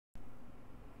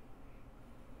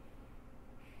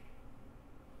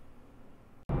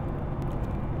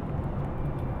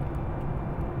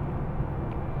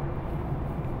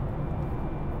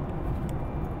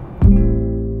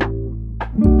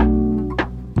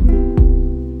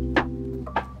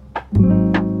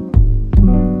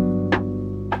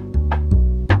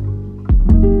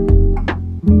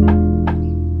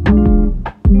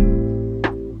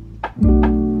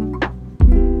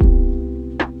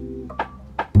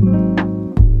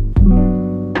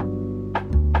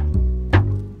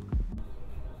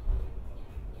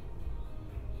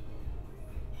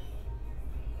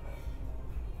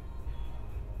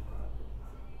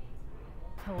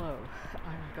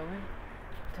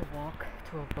to walk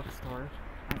to a bookstore.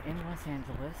 I'm in Los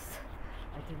Angeles.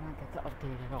 I did not get to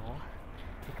update at all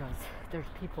because there's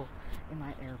people in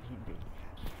my Airbnb.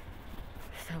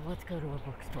 So let's go to a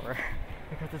bookstore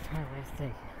because it's my last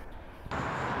day.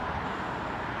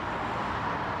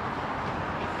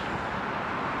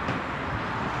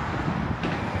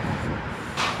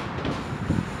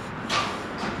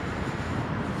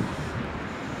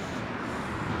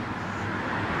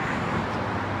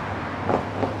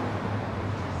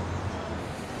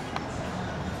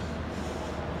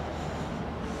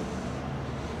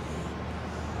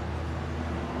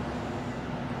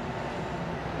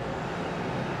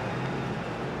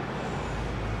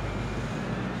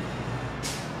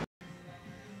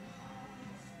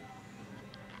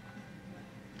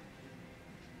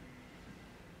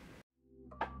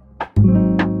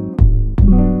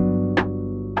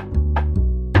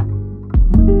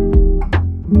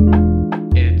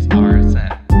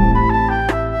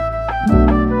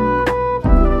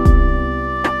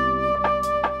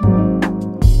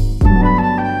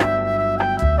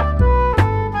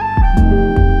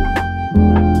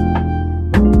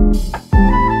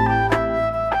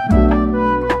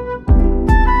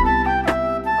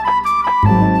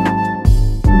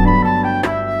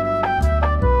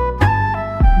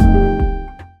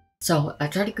 So I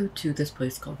tried to go to this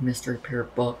place called Mystery Pair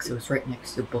of Books. It was right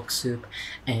next to Book Soup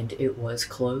and it was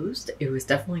closed. It was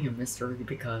definitely a mystery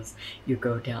because you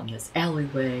go down this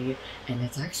alleyway and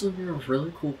it's actually a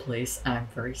really cool place. I'm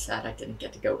very sad I didn't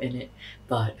get to go in it,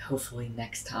 but hopefully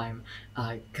next time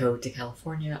I go to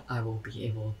California, I will be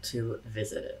able to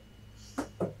visit it.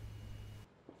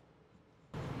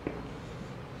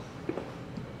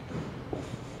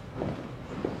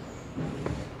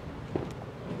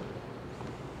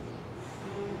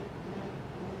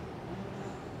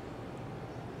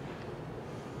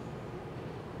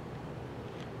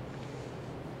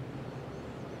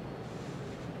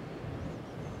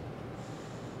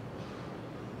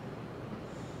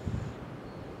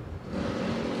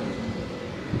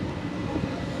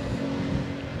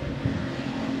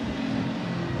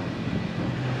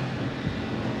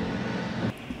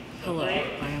 Hello,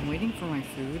 I am waiting for my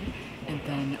food and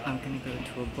then I'm gonna go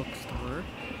to a bookstore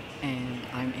and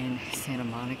I'm in Santa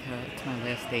Monica. It's my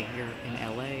last day here in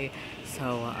LA,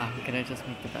 so I'm gonna just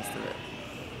make the best of it.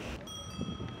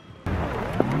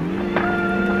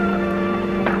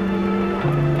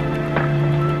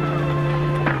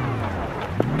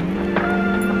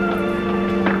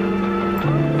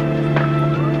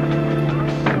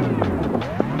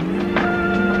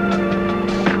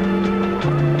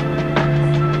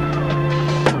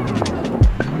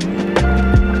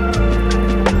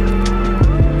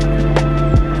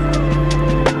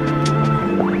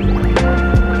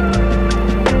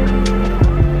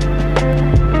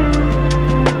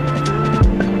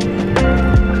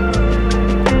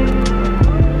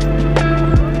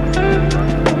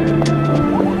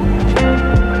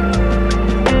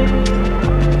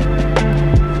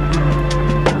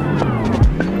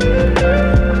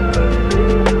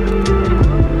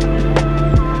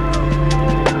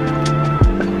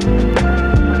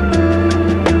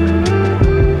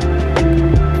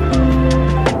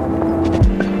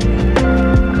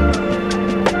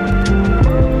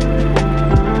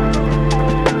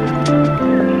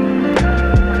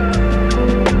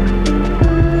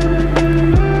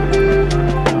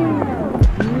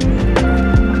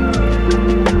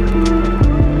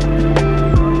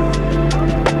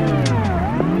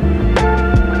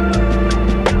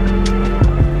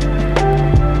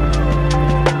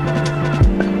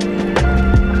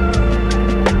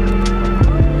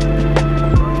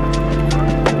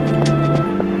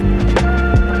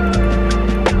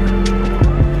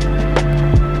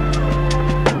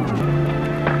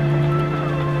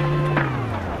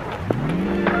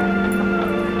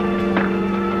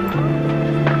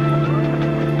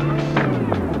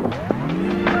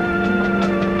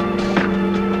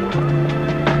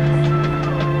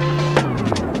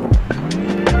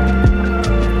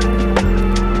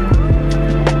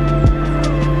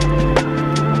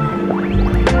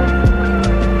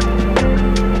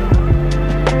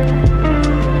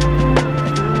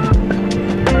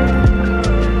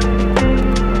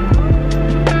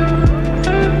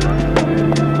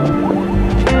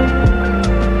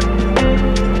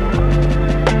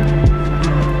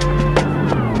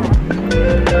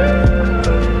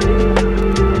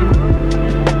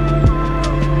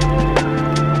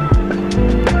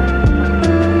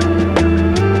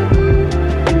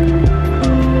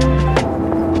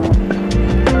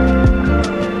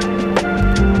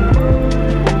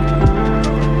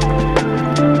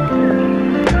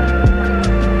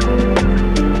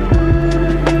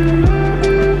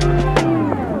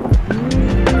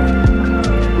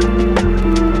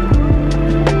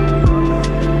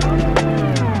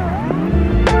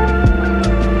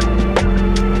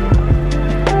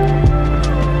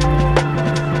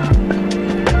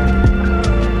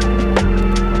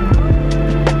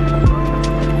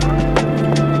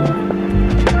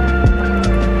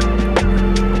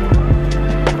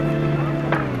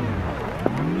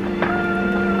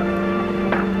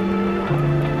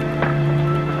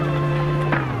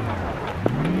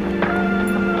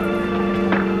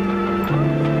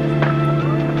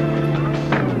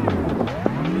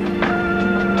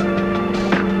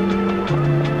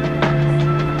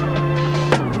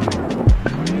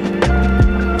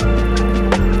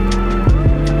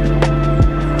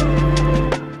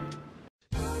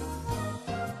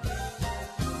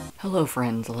 Hello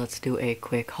friends, let's do a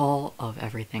quick haul of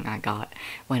everything I got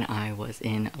when I was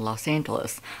in Los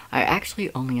Angeles. I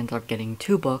actually only ended up getting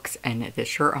 2 books and this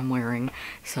shirt I'm wearing,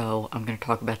 so I'm going to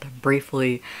talk about them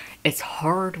briefly. It's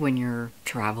hard when you're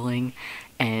traveling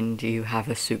and you have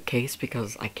a suitcase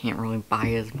because I can't really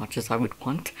buy as much as I would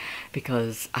want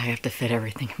because I have to fit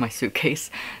everything in my suitcase.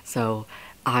 So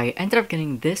I ended up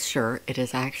getting this shirt. It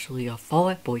is actually a Fall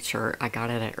Out Boy shirt. I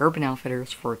got it at Urban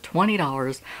Outfitters for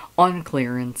 $20 on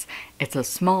clearance. It's a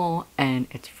small and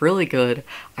it's really good.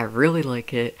 I really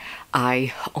like it.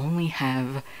 I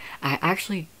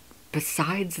actually,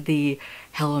 besides the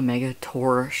Hell Omega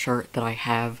Tour shirt that I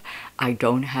have, I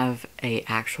don't have a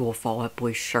actual Fall Out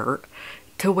Boy shirt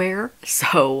to wear,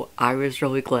 so I was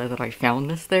really glad that I found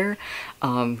this there.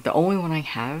 The only one I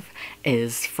have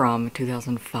is from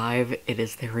 2005. It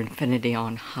is their Infinity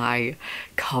on High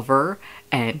cover,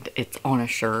 and it's on a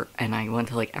shirt, and I went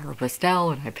to like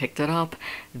Aeropostale and I picked it up.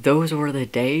 Those were the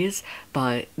days,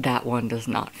 but that one does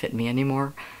not fit me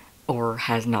anymore, or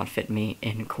has not fit me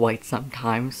in quite some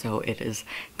time, so it is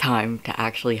time to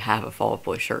actually have a Fall Out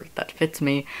Boy shirt that fits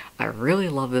me. I really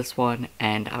love this one,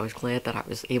 and I was glad that I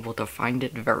was able to find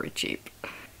it very cheap.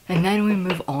 And then we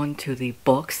move on to the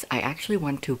books. I actually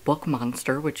went to Book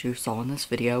Monster, which you saw in this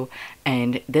video,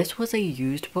 and this was a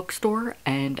used bookstore,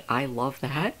 and I love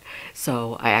that.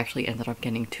 So I actually ended up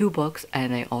getting 2 books,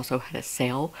 and they also had a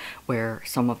sale where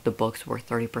some of the books were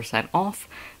 30% off.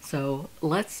 So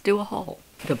let's do a haul.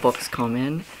 The books come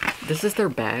in. This is their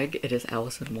bag. It is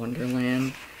Alice in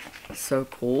Wonderland. So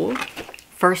cool.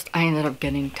 First, I ended up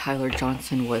getting Tyler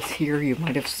Johnson Was Here. You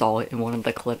might have saw it in one of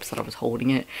the clips that I was holding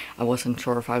it. I wasn't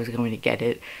sure if I was going to get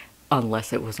it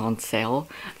unless it was on sale.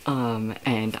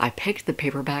 And I picked the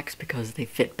paperbacks because they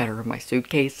fit better in my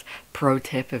suitcase. Pro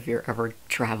tip if you're ever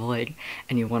traveling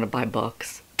and you want to buy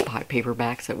books, buy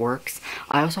paperbacks, it works.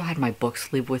 I also had my book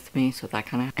sleeve with me, so that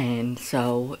kind of, and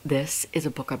so this is a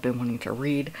book I've been wanting to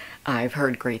read. I've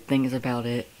heard great things about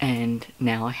it, and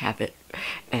now I have it,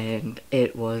 and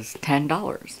it was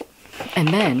 $10. And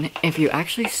then, if you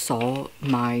actually saw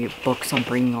my books I'm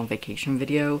bringing on vacation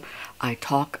video, I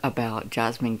talk about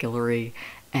Jasmine Guillory,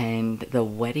 and the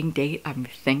wedding date, I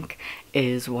think,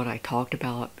 is what I talked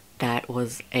about. That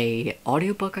was a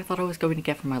audiobook I thought I was going to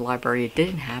get from my library. It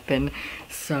didn't happen,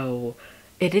 so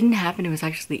it didn't happen. It was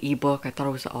actually the ebook. I thought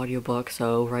it was the audiobook,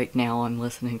 so right now I'm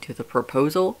listening to The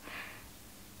Proposal.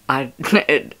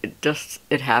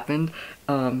 It happened,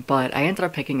 but I ended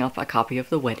up picking up a copy of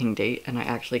The Wedding Date, and I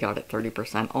actually got it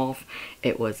 30% off.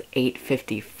 It was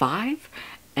 $8.55,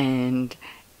 and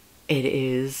it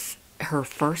is her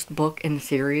first book in the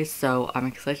series, so I'm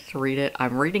excited to read it.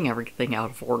 I'm reading everything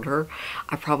out of order.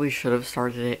 I probably should have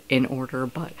started it in order,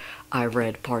 but I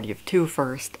read Party of 2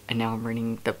 first, and now I'm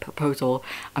reading The Proposal.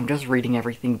 I'm just reading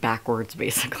everything backwards,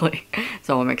 basically.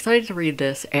 So I'm excited to read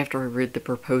this after I read The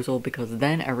Proposal, because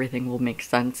then everything will make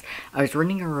sense. I was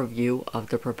reading a review of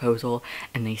The Proposal,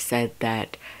 and they said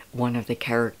that one of the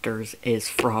characters is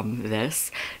from this,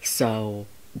 so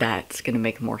that's gonna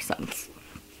make more sense.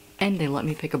 And they let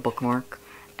me pick a bookmark,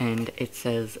 and it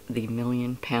says The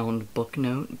 £1,000,000 Book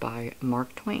Note by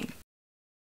Mark Twain.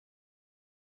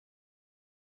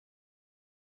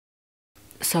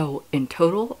 So in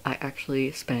total, I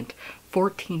actually spent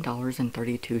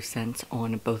 $14.32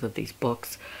 on both of these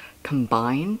books.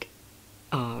 Combined,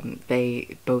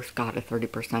 they both got a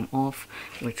 30% off,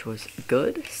 which was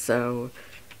good, so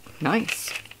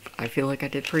nice. I feel like I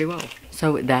did pretty well.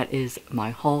 So that is my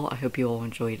haul. I hope you all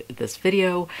enjoyed this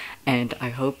video, and I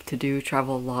hope to do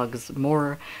travel vlogs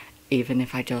more, even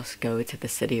if I just go to the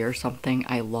city or something.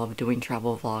 I love doing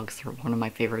travel vlogs. They're one of my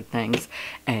favorite things,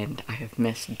 and I have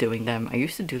missed doing them. I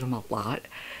used to do them a lot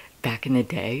back in the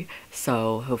day,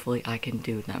 so hopefully I can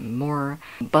do them more.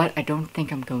 But I don't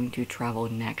think I'm going to travel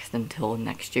next until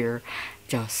next year,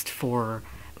 just for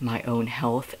my own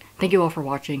health. Thank you all for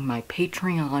watching. My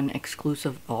Patreon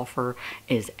exclusive offer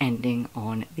is ending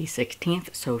on the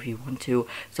 16th, so if you want to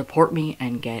support me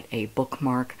and get a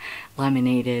bookmark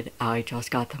laminated, I just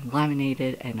got them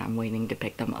laminated and I'm waiting to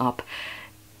pick them up.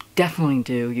 Definitely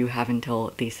do. You have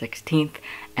until the 16th,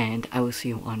 and I will see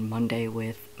you on Monday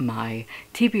with my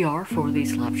TBR for the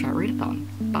Slapshot Readathon.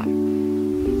 Bye.